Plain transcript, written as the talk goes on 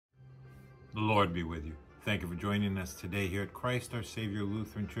The Lord be with you. Thank you for joining us today here at Christ Our Savior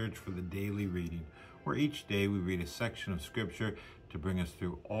Lutheran Church for the daily reading, where each day we read a section of Scripture to bring us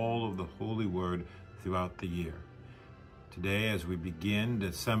through all of the Holy Word throughout the year. Today, as we begin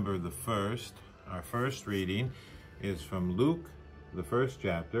December the 1st, our first reading is from Luke, the first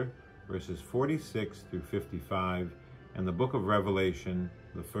chapter, verses 46 through 55, and the book of Revelation,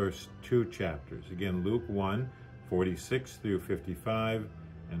 the first two chapters. Again, Luke 1, 46 through 55,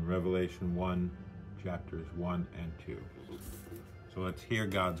 and Revelation 1, chapters 1 and 2. So let's hear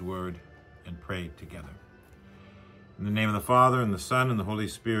God's word and pray together. In the name of the Father, and the Son, and the Holy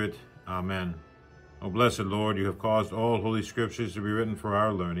Spirit, Amen. O blessed Lord, you have caused all holy scriptures to be written for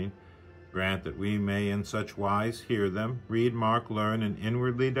our learning. Grant that we may in such wise hear them, read, mark, learn, and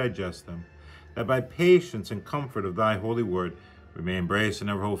inwardly digest them, that by patience and comfort of thy holy word we may embrace and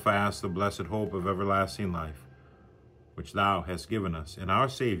ever hold fast the blessed hope of everlasting life, which thou hast given us in our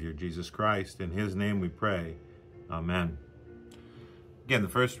Savior, Jesus Christ. In his name we pray. Amen. Again, the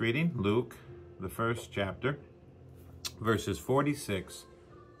first reading, Luke, the first chapter, verses 46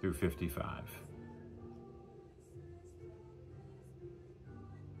 through 55.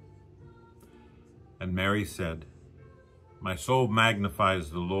 And Mary said, My soul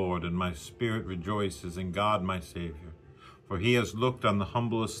magnifies the Lord, and my spirit rejoices in God my Savior, for he has looked on the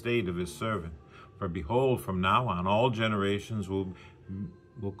humble estate of his servant. For behold, from now on all generations will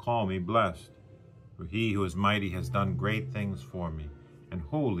call me blessed. For he who is mighty has done great things for me, and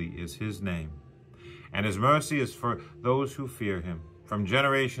holy is his name. And his mercy is for those who fear him. From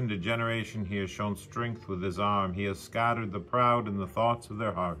generation to generation he has shown strength with his arm. He has scattered the proud in the thoughts of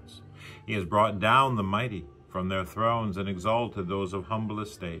their hearts. He has brought down the mighty from their thrones and exalted those of humble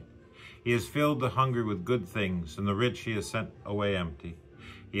estate. He has filled the hungry with good things, and the rich he has sent away empty.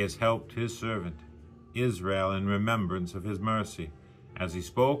 He has helped his servant Israel in remembrance of his mercy, as he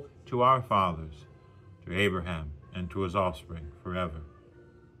spoke to our fathers, to Abraham, and to his offspring forever.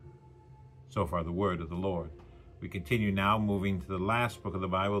 So far the word of the Lord. We continue now, moving to the last book of the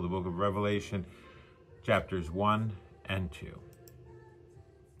Bible, the book of Revelation, chapters 1 and 2.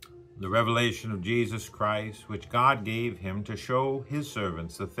 The revelation of Jesus Christ, which God gave him to show his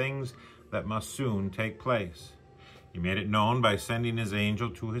servants the things that must soon take place. He made it known by sending his angel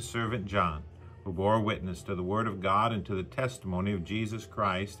to his servant John, who bore witness to the word of God and to the testimony of Jesus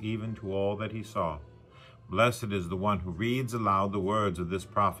Christ, even to all that he saw. Blessed is the one who reads aloud the words of this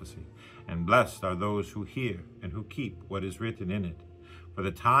prophecy, and blessed are those who hear and who keep what is written in it. For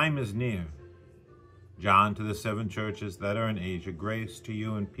the time is near. John, to the seven churches that are in Asia, grace to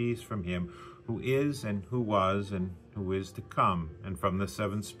you and peace from him who is and who was and who is to come, and from the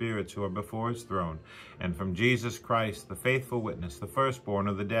seven spirits who are before his throne, and from Jesus Christ, the faithful witness, the firstborn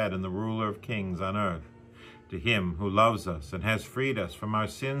of the dead and the ruler of kings on earth. To him who loves us and has freed us from our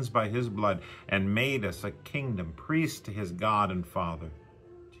sins by his blood and made us a kingdom, priest to his God and Father.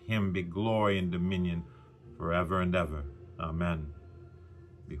 To him be glory and dominion forever and ever. Amen.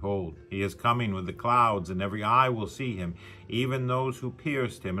 Behold, he is coming with the clouds, and every eye will see him, even those who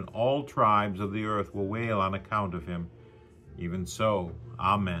pierced him, and all tribes of the earth will wail on account of him. Even so,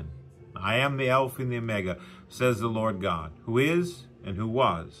 Amen. I am the Alpha and the Omega, says the Lord God, who is, and who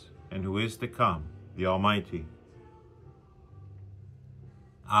was, and who is to come, the Almighty.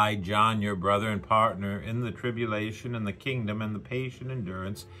 I, John, your brother and partner in the tribulation and the kingdom and the patient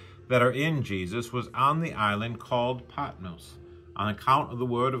endurance that are in Jesus, was on the island called Patmos, on account of the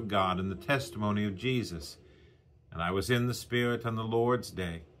word of God and the testimony of Jesus. And I was in the Spirit on the Lord's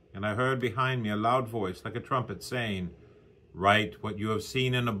day, and I heard behind me a loud voice like a trumpet saying, Write what you have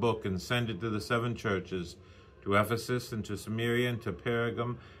seen in a book and send it to the seven churches, to Ephesus and to Samaria and to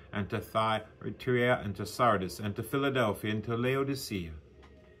Pergamum and to Thyatira and to Sardis and to Philadelphia and to Laodicea.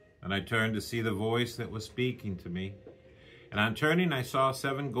 And I turned to see the voice that was speaking to me. And on turning, I saw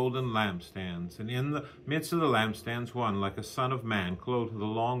 7 golden lampstands, and in the midst of the lampstands one, like a son of man, clothed with a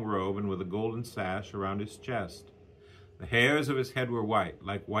long robe and with a golden sash around his chest. The hairs of his head were white,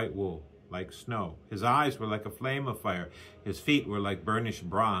 like white wool, like snow. His eyes were like a flame of fire. His feet were like burnished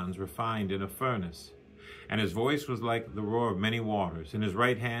bronze refined in a furnace. And his voice was like the roar of many waters. In his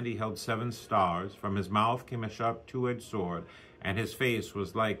right hand he held 7 stars. From his mouth came a sharp two-edged sword, and his face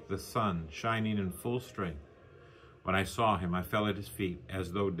was like the sun shining in full strength. When I saw him, I fell at his feet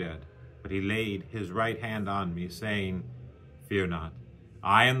as though dead. But he laid his right hand on me, saying, Fear not.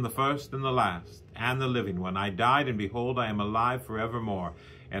 I am the first and the last, and the living one. I died, and behold, I am alive forevermore,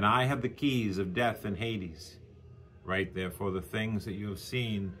 and I have the keys of death and Hades. Write therefore the things that you have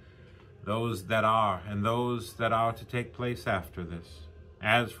seen, those that are, and those that are to take place after this.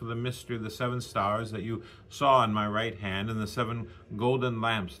 As for the mystery of the 7 stars that you saw in my right hand, and the 7 golden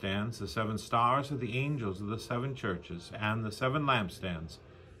lampstands, the 7 stars are the angels of the 7 churches, and the 7 lampstands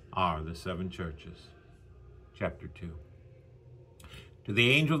are the 7 churches. Chapter 2. To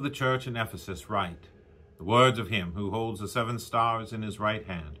the angel of the church in Ephesus write, the words of him who holds the 7 stars in his right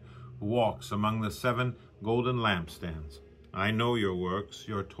hand, who walks among the 7 golden lampstands. I know your works,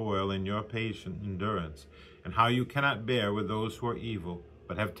 your toil, and your patient endurance, and how you cannot bear with those who are evil,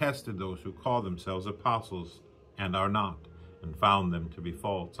 but have tested those who call themselves apostles and are not, and found them to be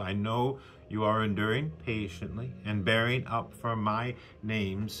false. I know you are enduring patiently and bearing up for my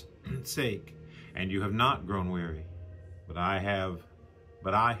name's sake, and you have not grown weary. But I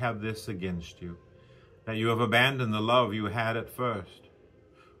have this against you, that you have abandoned the love you had at first.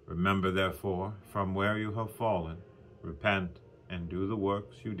 Remember, therefore, from where you have fallen, repent and do the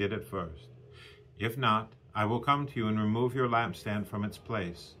works you did at first. If not, I will come to you and remove your lampstand from its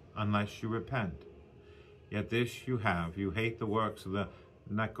place, unless you repent. Yet this you have, you hate the works of the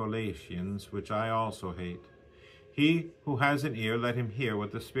Nicolaitans, which I also hate. He who has an ear, let him hear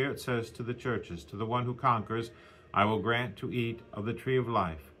what the Spirit says to the churches. To the one who conquers, I will grant to eat of the tree of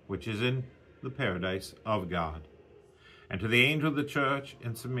life, which is in the paradise of God. And to the angel of the church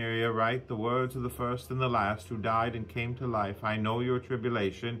in Samaria write the words of the first and the last, who died and came to life. I know your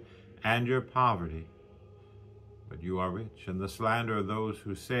tribulation and your poverty, but you are rich, and the slander of those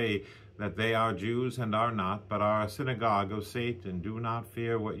who say that they are Jews and are not, but are a synagogue of Satan. Do not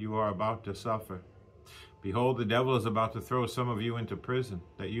fear what you are about to suffer. Behold, the devil is about to throw some of you into prison,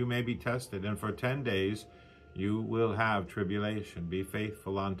 that you may be tested, and for 10 days you will have tribulation. Be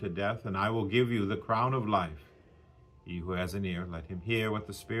faithful unto death, and I will give you the crown of life. He who has an ear, let him hear what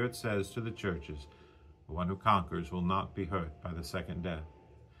the Spirit says to the churches. The one who conquers will not be hurt by the second death.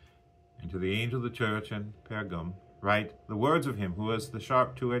 And to the angel of the church in Pergamum write the words of him who has the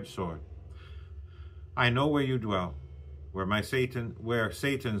sharp 2-edged sword. I know where you dwell, where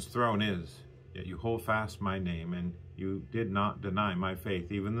Satan's throne is, yet you hold fast my name, and you did not deny my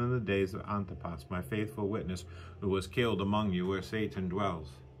faith, even in the days of Antipas, my faithful witness, who was killed among you where Satan dwells.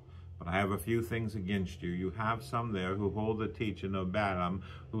 But I have a few things against you. You have some there who hold the teaching of Balaam,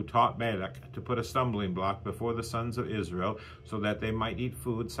 who taught Balak to put a stumbling block before the sons of Israel, so that they might eat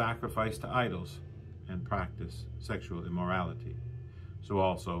food sacrificed to idols and practice sexual immorality. So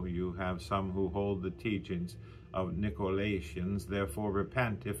also you have some who hold the teachings of Nicolaitans. Therefore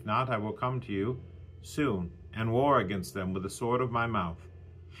repent. If not, I will come to you soon and war against them with the sword of my mouth.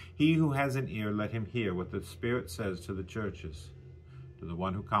 He who has an ear, let him hear what the Spirit says to the churches. To the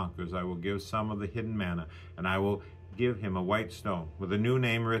one who conquers, I will give some of the hidden manna, and I will give him a white stone with a new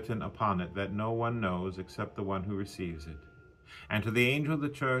name written upon it that no one knows except the one who receives it. And to the angel of the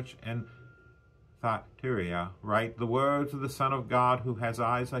church in Thyatira write the words of the Son of God, who has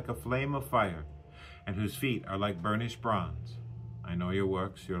eyes like a flame of fire, and whose feet are like burnished bronze. I know your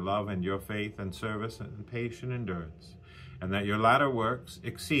works, your love, and your faith, and service, and patient endurance, and that your latter works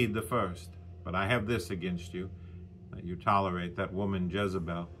exceed the first. But I have this against you, that you tolerate that woman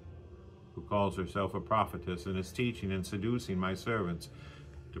Jezebel, who calls herself a prophetess, and is teaching and seducing my servants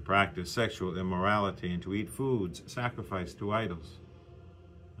to practice sexual immorality and to eat foods sacrificed to idols.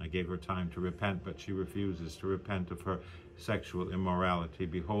 I gave her time to repent, but she refuses to repent of her sexual immorality.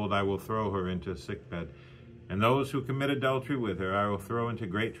 Behold, I will throw her into a sickbed, and those who commit adultery with her I will throw into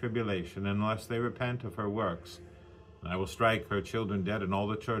great tribulation, unless they repent of her works. And I will strike her children dead, and all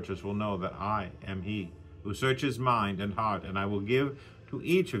the churches will know that I am he who searches mind and heart, and I will give to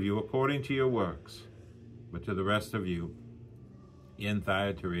each of you according to your works. But to the rest of you in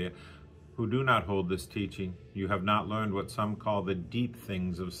Thyatira, who do not hold this teaching, you have not learned what some call the deep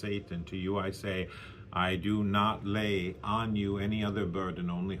things of Satan. To you I say, I do not lay on you any other burden,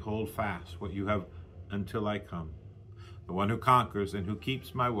 only hold fast what you have until I come. The one who conquers and who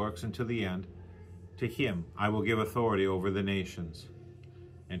keeps my works until the end, to him I will give authority over the nations.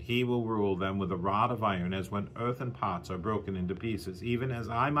 And he will rule them with a rod of iron, as when earthen pots are broken into pieces, even as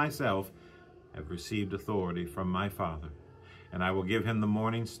I myself have received authority from my Father. And I will give him the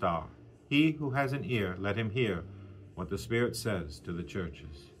morning star. He who has an ear, let him hear what the Spirit says to the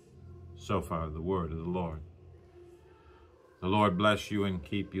churches. So far, the word of the Lord. The Lord bless you and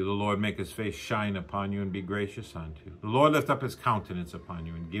keep you. The Lord make his face shine upon you and be gracious unto you. The Lord lift up his countenance upon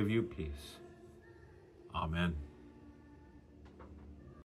you and give you peace. Amen.